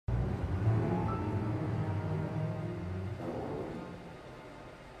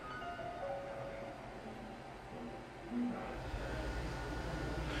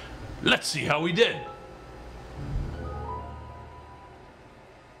Let's see how we did.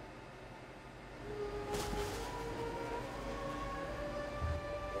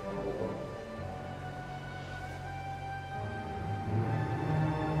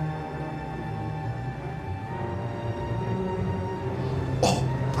 Oh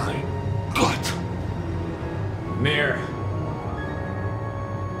my God. Mirror.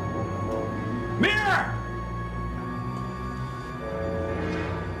 Mirror!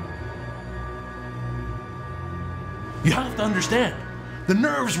 You have to understand, the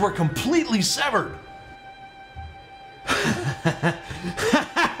nerves were completely severed.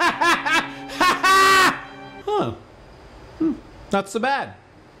 Huh. Not so bad.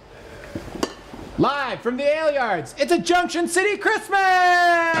 Live from the Aleyards, it's a Junction City Christmas!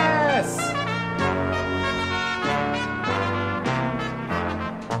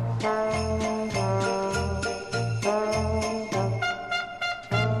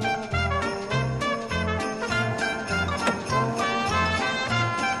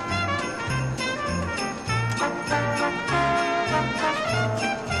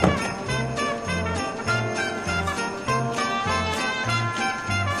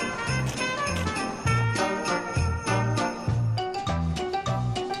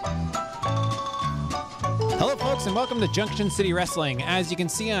 Hello folks and welcome to Junction City Wrestling. As you can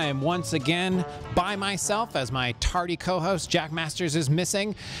see, I am once again by myself as my tardy co-host Jack Masters is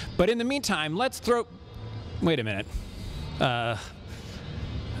missing. But in the meantime, let's throw... Wait a minute.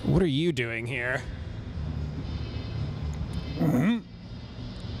 What are you doing here? Do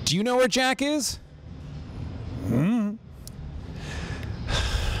you know where Jack is?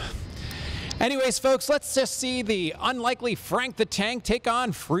 Anyways, folks, let's just see the unlikely Frank the Tank take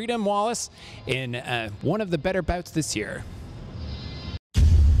on Freedom Wallace in one of the better bouts this year.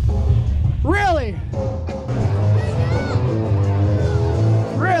 Really?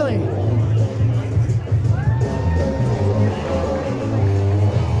 Really?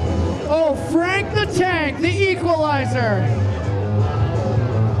 Oh, Frank the Tank, the equalizer.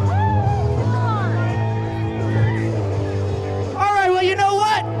 All right, well, you know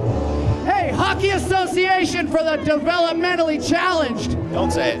what? Hey, Hockey Association for the developmentally challenged. Don't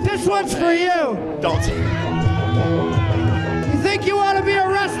say it. This one's for you. Don't say it. You think you want to be a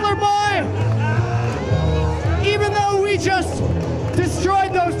wrestler, boy? Even though we just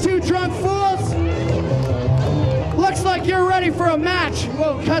destroyed those two drunk fools, looks like you're ready for a match.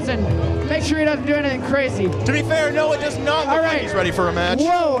 Whoa, cousin, make sure he doesn't do anything crazy. To be fair, no, it does not look like he's ready for a match.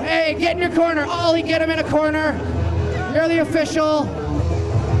 Whoa, hey, get in your corner. Ollie, get him in a corner. You're the official.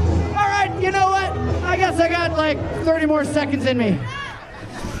 You know what? I guess I got like 30 more seconds in me.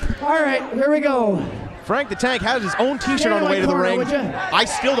 All right, here we go. Frank the Tank has his own t-shirt on the way to the ring. I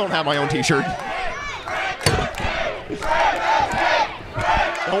still don't have my own t-shirt.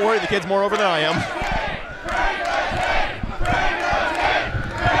 Don't worry, the kid's more over than I am.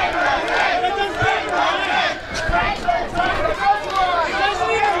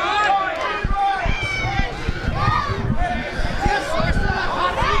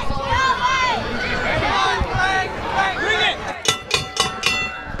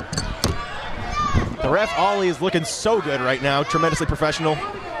 The ref, Ollie, is looking so good right now. Tremendously professional.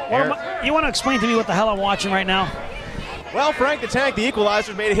 You want to explain to me what the hell I'm watching right now? Well, Frank the Tank, the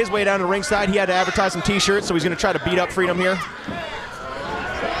equalizer, made his way down to the ringside. He had to advertise some t-shirts, so he's going to try to beat up Freedom here.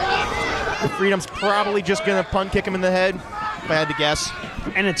 Freedom's probably just going to punt kick him in the head, if I had to guess.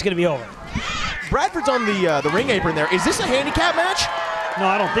 And it's going to be over. Bradford's on the ring apron there. Is this a handicap match? No,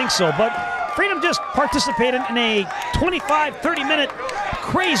 I don't think so, but Freedom just participated in a 25, 30-minute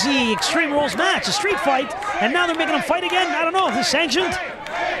crazy Extreme Rules match, a street fight, and now they're making them fight again? I don't know, is this sanctioned?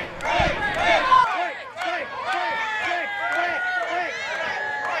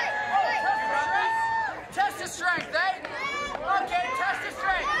 Test his strength, eh? Okay, test his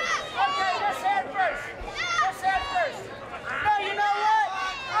strength. Okay, this hand first. This hand first. No, you know what?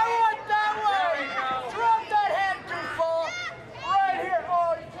 I want that one. Drop that hand too full. Right here.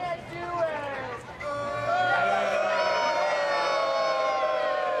 Oh, you can't do it. That's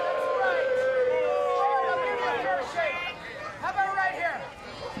right. All right, I'll give you a fair shake. How about right here?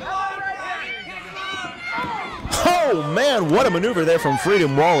 How about right here? Oh, man, what a maneuver there from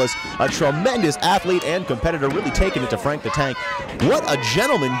Freedom Wallace. A tremendous athlete and competitor, really taking it to Frank the Tank. What a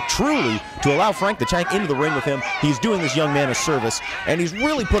gentleman, truly, to allow Frank the Tank into the ring with him. He's doing this young man a service, and he's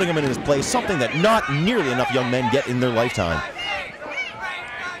really putting him in his place, something that not nearly enough young men get in their lifetime.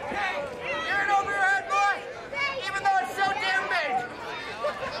 You're an over your head, boy, even though it's so damn big.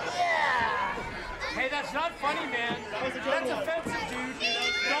 Yeah. Hey, that's not funny, man. That's offensive, dude.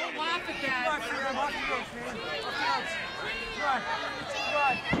 Don't laugh at that. Run.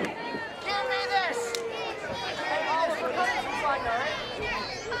 Hand me this.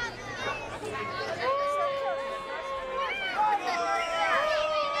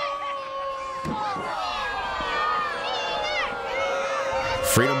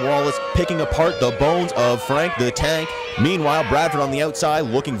 Freedom Wallace picking apart the bones of Frank the Tank. Meanwhile, Bradford on the outside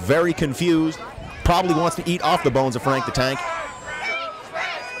looking very confused. Probably wants to eat off the bones of Frank the Tank.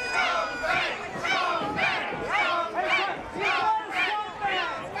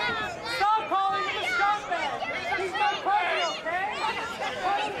 Stop calling him a scumbag. He's not funny,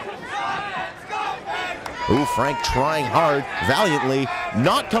 okay? Ooh, Frank trying hard, valiantly,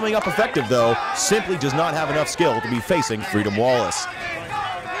 not coming up effective though. Simply does not have enough skill to be facing Freedom Wallace.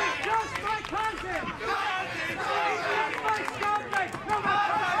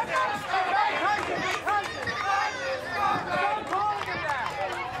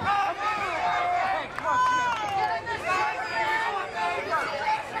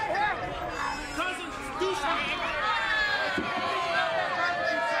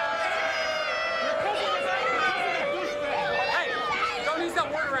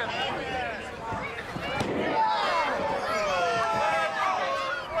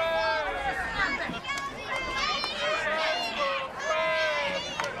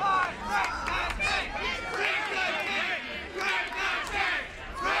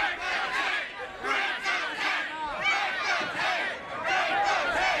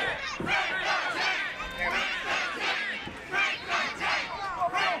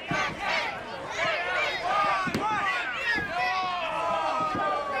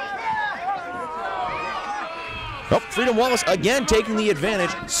 Oh, Freedom Wallace again taking the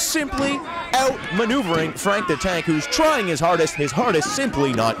advantage, simply outmaneuvering Frank the Tank, who's trying his hardest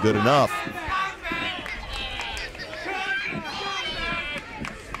simply not good enough.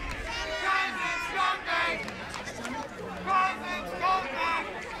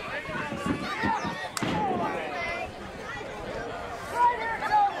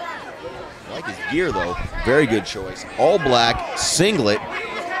 I like his gear though, very good choice. All black, singlet.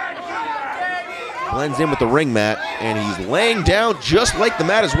 Blends in with the ring mat, and he's laying down just like the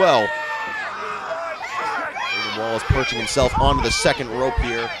mat as well. Freedom Wallace perching himself onto the second rope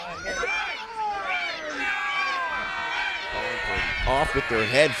here. Off with their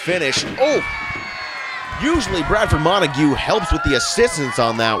head finish. Oh! Usually Bradford Montague helps with the assistance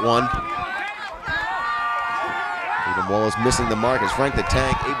on that one. Freedom Wallace missing the mark as Frank the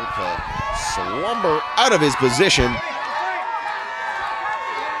Tank able to slumber out of his position.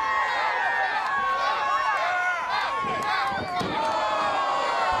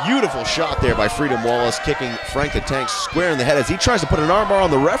 Beautiful shot there by Freedom Wallace, kicking Frank the Tank square in the head as he tries to put an armbar on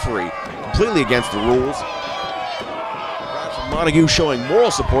the referee, completely against the rules. Bradford Montague showing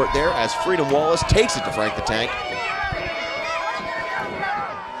moral support there as Freedom Wallace takes it to Frank the Tank.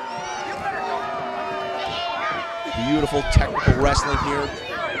 Beautiful technical wrestling here.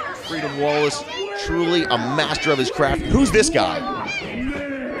 Freedom Wallace, truly a master of his craft. Who's this guy?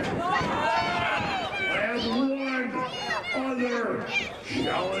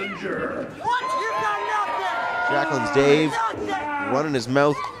 What? You've got nothing. Shacklands Dave running his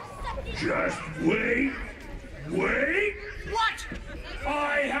mouth. Just wait. What?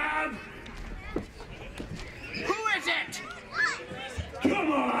 I have. Who is it?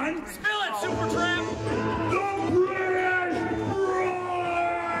 Come on. Spill it, Supertramp. The British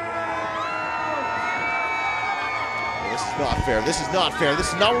This is not fair. This is not fair. This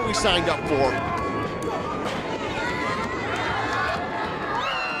is not what we signed up for.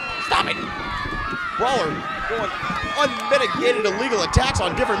 Stop it! Brawler going unmitigated illegal attacks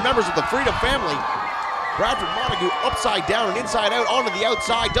on different members of the Freedom family. Bradford Montague upside down and inside out onto the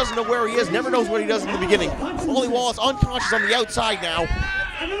outside. Doesn't know where he is. Never knows what he does in the beginning. Wally Wallace unconscious on the outside now.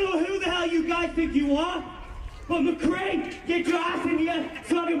 I don't know who the hell you guys think you are, but McRae, get your ass in here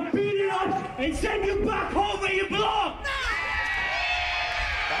so I can beat it up and send you back home where you belong.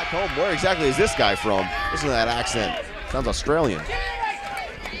 Back home? Where exactly is this guy from? Listen to that accent. Sounds Australian.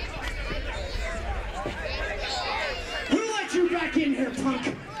 Who let you back in here,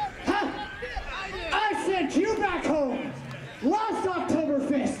 punk? Huh? I sent you back home last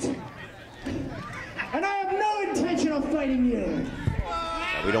Oktoberfest, and I have no intention of fighting you.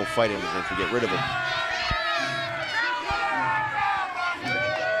 Yeah, we don't fight immigrants, we get rid of them.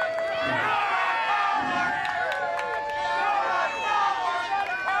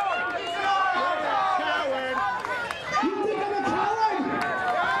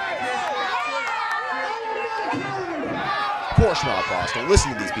 Of course not, boss. Don't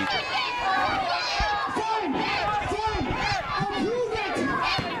listen to these people. Fine, I'll prove it.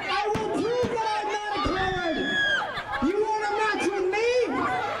 I will prove that I'm not a coward. You want a match with me?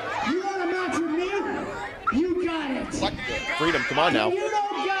 You want a Freedom. Come on now. You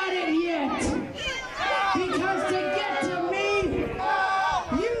don't got it yet. Because to get to me,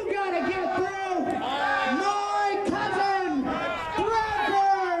 you gotta get through my cousin,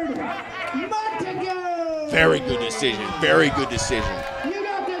 Bradford Montague. Very good decision. Very good decision. You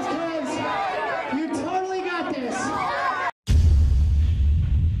got this, cuz. You totally got this.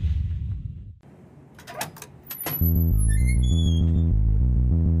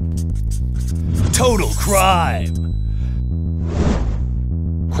 Total crime.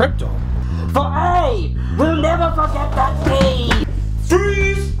 Crypto. For A, we'll never forget that day.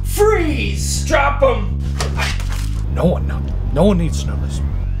 Freeze! Freeze! Drop him! No one needs to know this.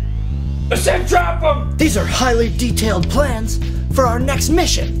 I said drop him! These are highly detailed plans for our next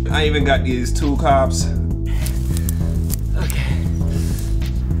mission. I even got these 2 cops. Okay.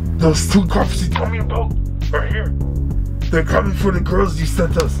 Those 2 cops you told me about are here. They're coming for the girls you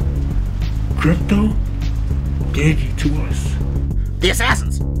sent us. Crypto gave you to us. The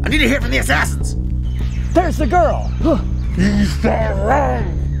assassins. I need to hear from the assassins. There's the girl. He's far wrong.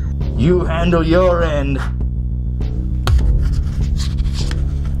 You handle your end.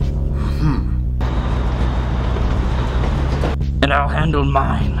 And I'll handle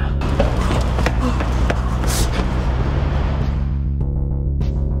mine.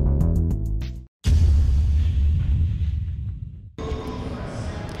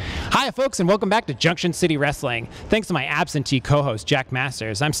 Hi, folks, and welcome back to Junction City Wrestling. Thanks to my absentee co-host, Jack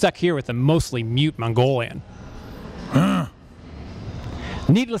Masters, I'm stuck here with a mostly mute Mongolian.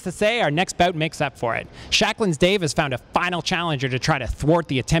 Needless to say, our next bout makes up for it. Shacklands Dave has found a final challenger to try to thwart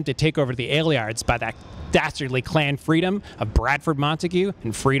the attempted takeover of the Aleyards by that dastardly clan Freedom of Bradford Montague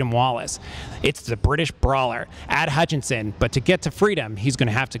and Freedom Wallace. It's the British brawler, Ed Hutchinson, but to get to Freedom, he's going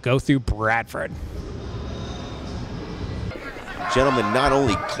to have to go through Bradford. Gentleman not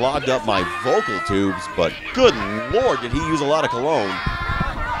only clogged up my vocal tubes, but good Lord, did he use a lot of cologne.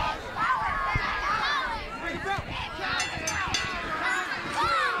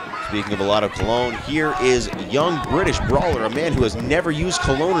 Speaking of a lot of cologne, here is young British brawler, a man who has never used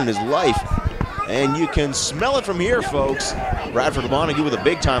cologne in his life. And you can smell it from here, folks. Bradford Montague with a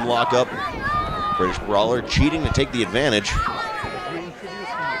big-time lockup. British brawler cheating to take the advantage.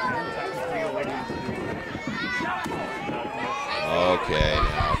 Okay,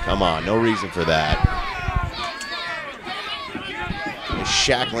 now, come on, no reason for that.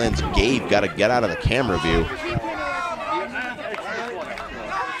 Shacklands Dave got to get out of the camera view.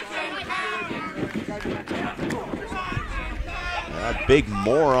 That big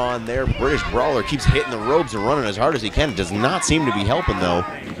moron there, British brawler, keeps hitting the ropes and running as hard as he can. It does not seem to be helping, though.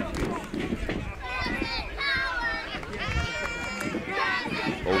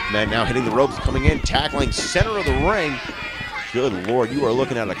 Both men now hitting the ropes, coming in, tackling center of the ring. Good Lord, you are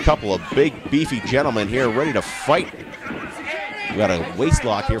looking at a couple of big, beefy gentlemen here ready to fight. We got a waist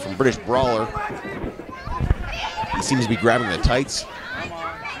lock here from British brawler. He seems to be grabbing the tights.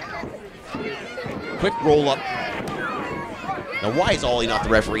 Quick roll up. Now, why is Ollie not the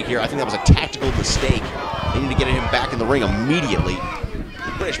referee here? I think that was a tactical mistake. They need to get him back in the ring immediately.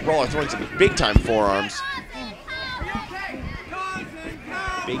 The British brawler throwing some big-time forearms.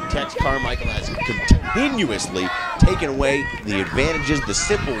 Big Tex Carmichael has continuously taken away the advantages, the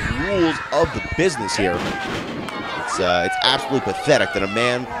simple rules of the business here. It's absolutely pathetic that a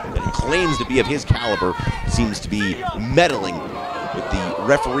man that claims to be of his caliber seems to be meddling with the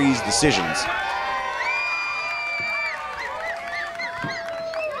referee's decisions.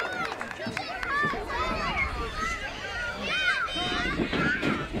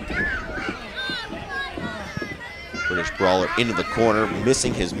 British brawler into the corner,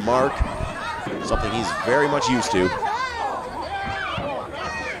 missing his mark. Something he's very much used to.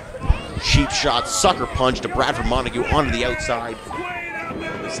 Cheap shot, sucker punch to Bradford Montague onto the outside.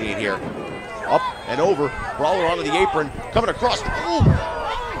 Let's see it here. Up and over. Brawler onto the apron. Coming across. Ooh.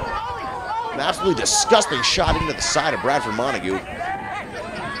 An absolutely disgusting shot into the side of Bradford Montague.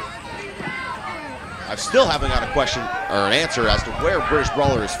 I still haven't got a question or an answer as to where British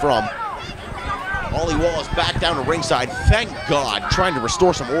brawler is from. Ollie Wallace back down to ringside. Thank God, trying to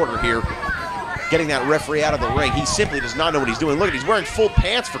restore some order here. Getting that referee out of the ring. He simply does not know what he's doing. Look, he's wearing full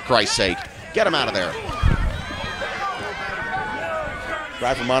pants, for Christ's sake. Get him out of there.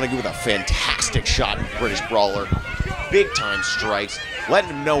 Bradford Montague with a fantastic shot, British brawler. Big time strikes.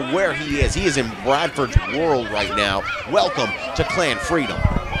 Letting him know where he is. He is in Bradford's world right now. Welcome to Clan Freedom.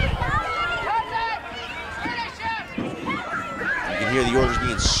 You can hear the orders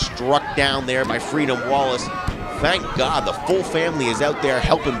being struck down there by Freedom Wallace. Thank God the full family is out there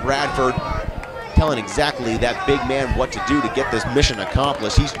helping Bradford telling exactly that big man what to do to get this mission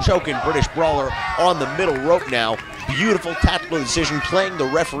accomplished. He's choking British Brawler on the middle rope now. Beautiful tactical decision, playing the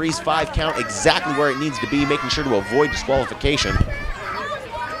referee's 5 count exactly where it needs to be, making sure to avoid disqualification.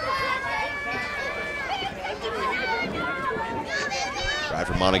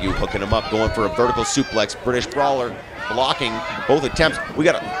 Bradford Montague hooking him up, going for a vertical suplex. British Brawler blocking both attempts. We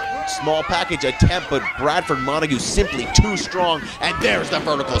got a small package attempt, but Bradford Montague simply too strong, and there's the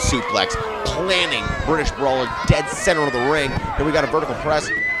vertical suplex, planting British Brawler dead center of the ring. Then we got a vertical press,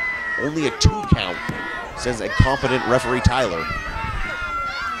 only a 2 count, says a competent referee Tyler.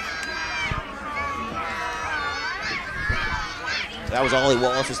 That was Ollie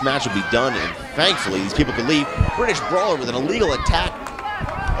Wallace. This match would be done, and thankfully these people could leave. British Brawler with an illegal attack,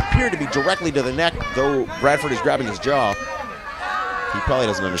 appeared to be directly to the neck, though Bradford is grabbing his jaw. He probably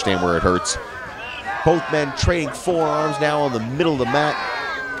doesn't understand where it hurts. Both men trading forearms now on the middle of the mat,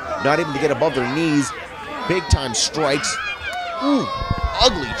 not able to get above their knees. Big time strikes. Ooh,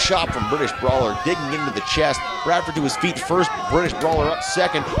 ugly chop from British Brawler, digging into the chest. Bradford to his feet first, British Brawler up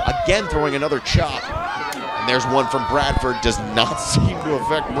second, again throwing another chop. And there's one from Bradford, does not seem to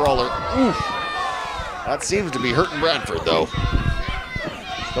affect Brawler. Oof. That seems to be hurting Bradford though.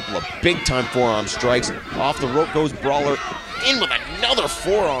 A couple of big time forearm strikes. Off the rope goes Brawler, in with another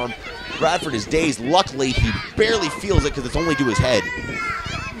forearm. Bradford is dazed. Luckily, he barely feels it because it's only to his head.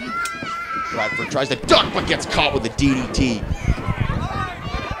 Bradford tries to duck but gets caught with a DDT.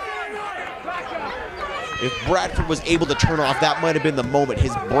 If Bradford was able to turn off, that might have been the moment.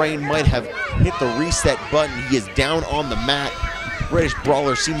 His brain might have hit the reset button. He is down on the mat. British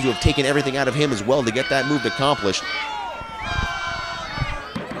Brawler seems to have taken everything out of him as well to get that move accomplished.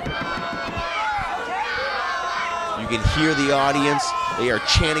 You can hear the audience. They are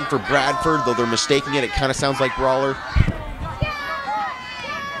chanting for Bradford, though they're mistaking it. It kind of sounds like Brawler.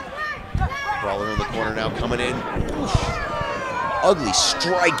 Brawler in the corner now coming in. Oof. Ugly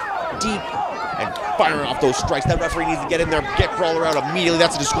strike, deep, and firing off those strikes. That referee needs to get in there, get Brawler out immediately.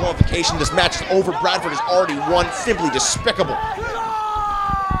 That's a disqualification. This match is over. Bradford has already won. Simply despicable.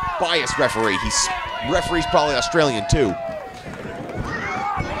 Biased referee. Referee's probably Australian too.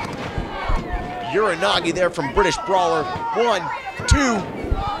 Uranagi there from British Brawler. 1, 2.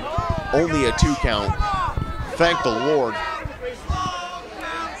 Only a 2 count. Thank the Lord.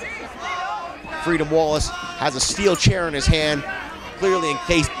 Freedom Wallace has a steel chair in his hand, clearly in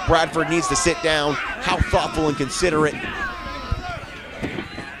case Bradford needs to sit down. How thoughtful and considerate.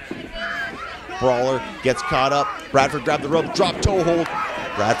 Brawler gets caught up. Bradford grabbed the rope, drop toe hold.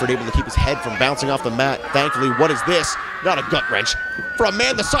 Bradford able to keep his head from bouncing off the mat. Thankfully, what is this? Not a gut wrench. For a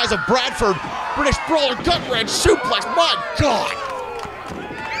man the size of Bradford, British Brawler gut wrench, suplex, my God!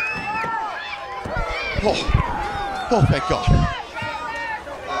 Oh, thank God.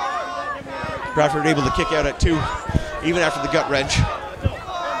 Bradford able to kick out at 2, even after the gut wrench.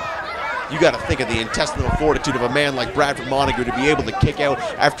 You got to think of the intestinal fortitude of a man like Bradford Montague to be able to kick out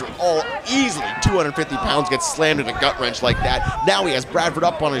after all easily 250 pounds gets slammed in a gut wrench like that. Now he has Bradford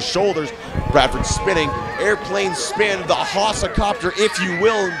up on his shoulders. Bradford spinning, airplane spin, the Hossacopter, if you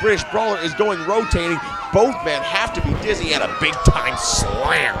will, and British Brawler is going rotating. Both men have to be dizzy and a big time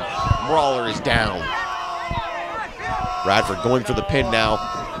slam. Brawler is down. Bradford going for the pin now.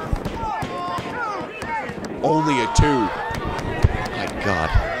 Only a 2. My God.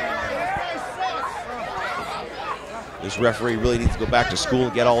 This referee really needs to go back to school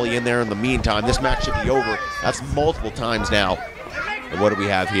and get Ollie in there. In the meantime, this match should be over. That's multiple times now. And what do we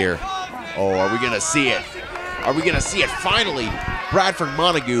have here? Oh, are we going to see it? Are we going to see it finally? Bradford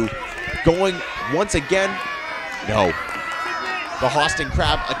Montague going once again. No. The Hostin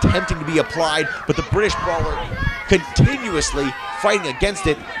Crab attempting to be applied, but the British Brawler continuously fighting against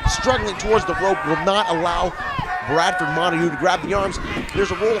it, struggling towards the rope, will not allow Bradford Montague to grab the arms.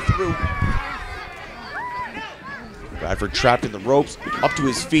 There's a roll through. Bradford trapped in the ropes, up to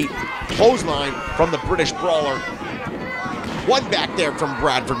his feet. Clothesline from the British Brawler. One back there from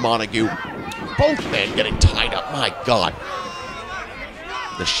Bradford Montague. Both men getting tied up, my God.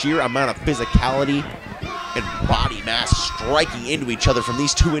 The sheer amount of physicality and body mass striking into each other from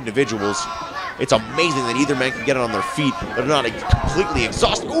these 2 individuals. It's amazing that either man can get it on their feet. They're not completely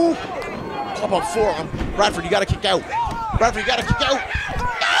exhausted. Ooh! Pop up forearm. Bradford, you gotta kick out. Bradford, you gotta kick out.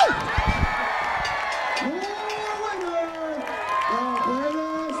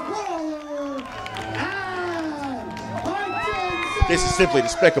 This is simply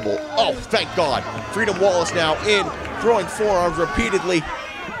despicable. Oh, thank God. Freedom Wallace now in, throwing forearms repeatedly.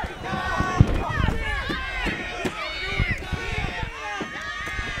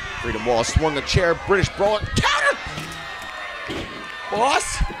 Freedom Wallace swung the chair. British Brawler. Counter!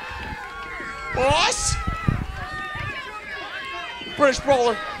 Boss? Boss? British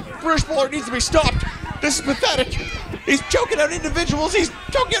Brawler needs to be stopped. This is pathetic. He's choking out individuals. He's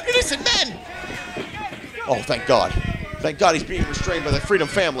choking out innocent men. Oh, thank God. Thank God he's being restrained by the Freedom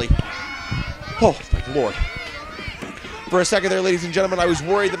family. Oh, thank the Lord. For a second there, ladies and gentlemen, I was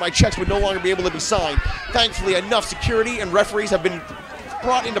worried that my checks would no longer be able to be signed. Thankfully, enough security and referees have been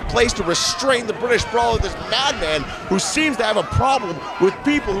brought into place to restrain the British Brawler, this madman who seems to have a problem with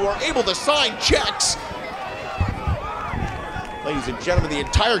people who are able to sign checks. Ladies and gentlemen, the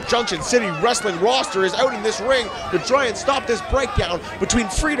entire Junction City wrestling roster is out in this ring to try and stop this breakdown between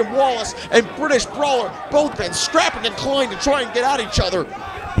Freedom Wallace and British Brawler. Both men scrapping and clawing to try and get at each other.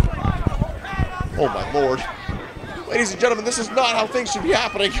 Oh my Lord. Ladies and gentlemen, this is not how things should be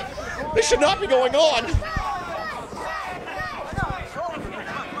happening. This should not be going on.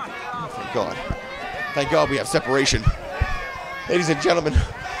 Thank God. Thank God we have separation. Ladies and gentlemen,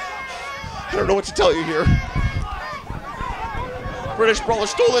 I don't know what to tell you here. British Brawler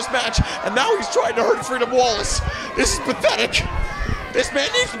stole this match, and now he's trying to hurt Freedom Wallace. This is pathetic. This man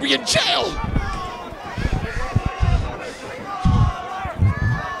needs to be in jail.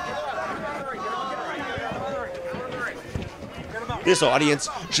 This audience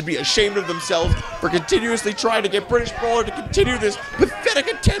should be ashamed of themselves for continuously trying to get British Brawler to continue this pathetic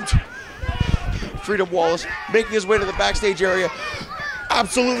attempt. Freedom Wallace making his way to the backstage area,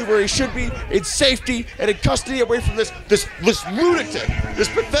 absolutely where he should be, in safety and in custody, away from this lunatic, this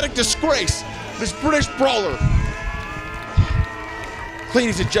pathetic disgrace, this British Brawler.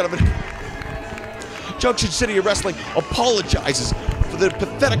 Ladies and gentlemen, Junction City Wrestling apologizes for the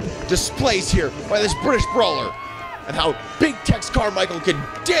pathetic displays here by this British Brawler, and how Big Tex Carmichael can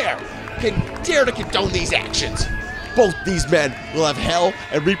dare to condone these actions. Both these men will have hell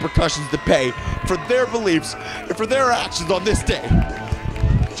and repercussions to pay for their beliefs and for their actions on this day.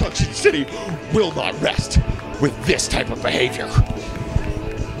 Junction City will not rest with this type of behavior.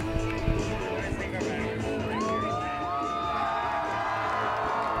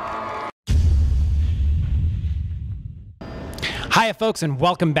 Hiya, folks, and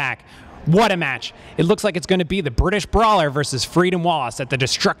welcome back. What a match. It looks like it's going to be the British Brawler versus Freedom Wallace at the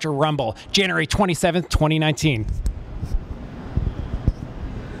Destructor Rumble, January 27th, 2019.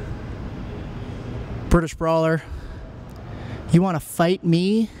 British Brawler, you want to fight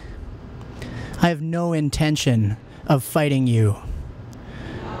me? I have no intention of fighting you.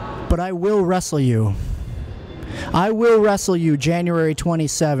 But I will wrestle you. I will wrestle you January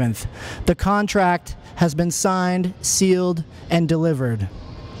 27th. The contract has been signed, sealed, and delivered.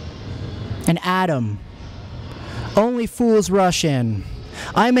 And Adam, only fools rush in.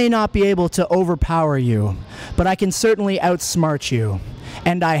 I may not be able to overpower you, but I can certainly outsmart you.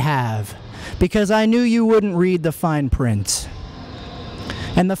 And I have. Because I knew you wouldn't read the fine print.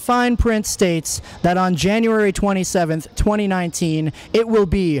 And the fine print states that on January 27th, 2019, it will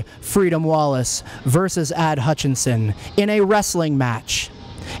be Freedom Wallace versus Ad Hutchinson in a wrestling match.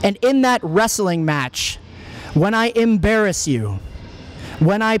 And in that wrestling match, when I embarrass you,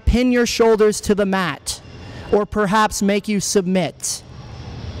 when I pin your shoulders to the mat, or perhaps make you submit,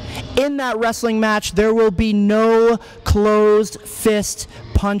 in that wrestling match, there will be no closed fist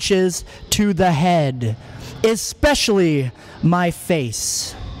punches to the head, especially my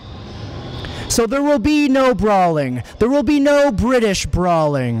face. So there will be no brawling. There will be no British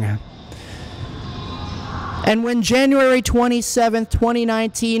brawling. And when January 27th,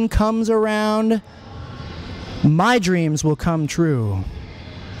 2019 comes around, my dreams will come true.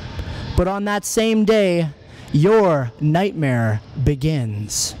 But on that same day, your nightmare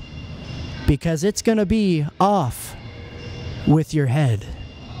begins. Because it's going to be off with your head.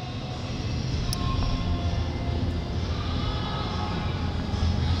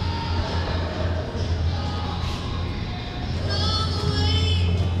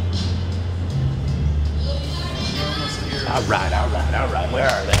 All right. Where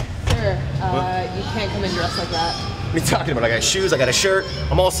are they? Sir, you can't come in dressed like that. What are you talking about? I got shoes, I got a shirt,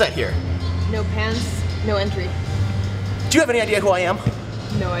 I'm all set here. No pants, no entry. Do you have any idea who I am?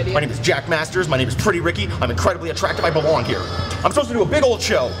 No idea. My name is Jack Masters, my name is Pretty Ricky, I'm incredibly attractive, I belong here. I'm supposed to do a big old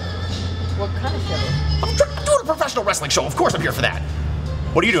show. What kind of show? I'm doing a professional wrestling show, of course I'm here for that.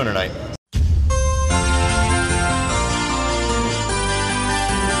 What are you doing tonight?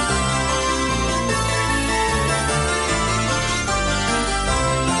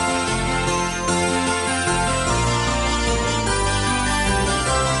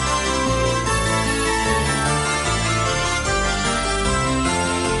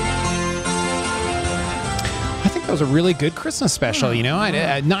 That was a really good Christmas special, you know.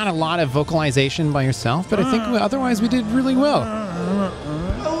 Not a lot of vocalization by yourself, but I think otherwise we did really well.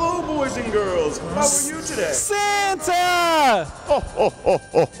 Hello, boys and girls. How are you today? Santa!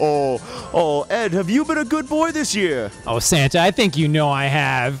 Oh, Ed, have you been a good boy this year? Oh, Santa, I think you know I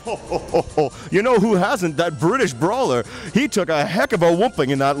have. You know who hasn't? That British brawler. He took a heck of a whooping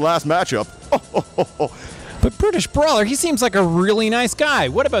in that last matchup. But British Brawler, he seems like a really nice guy.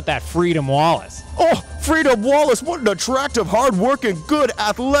 What about that Freedom Wallace? Oh, Freedom Wallace, what an attractive, hard-working, good,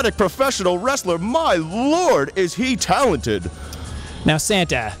 athletic, professional wrestler. My lord, is he talented. Now,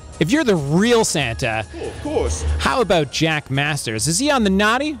 Santa, if you're the real Santa, Of course. how about Jack Masters? Is he on the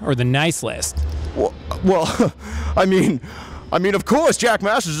naughty or the nice list? Well, I mean, of course, Jack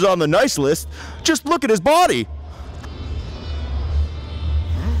Masters is on the nice list. Just look at his body.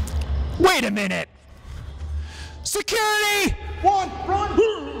 Wait a minute! Security! Run!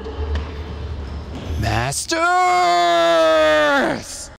 Masters!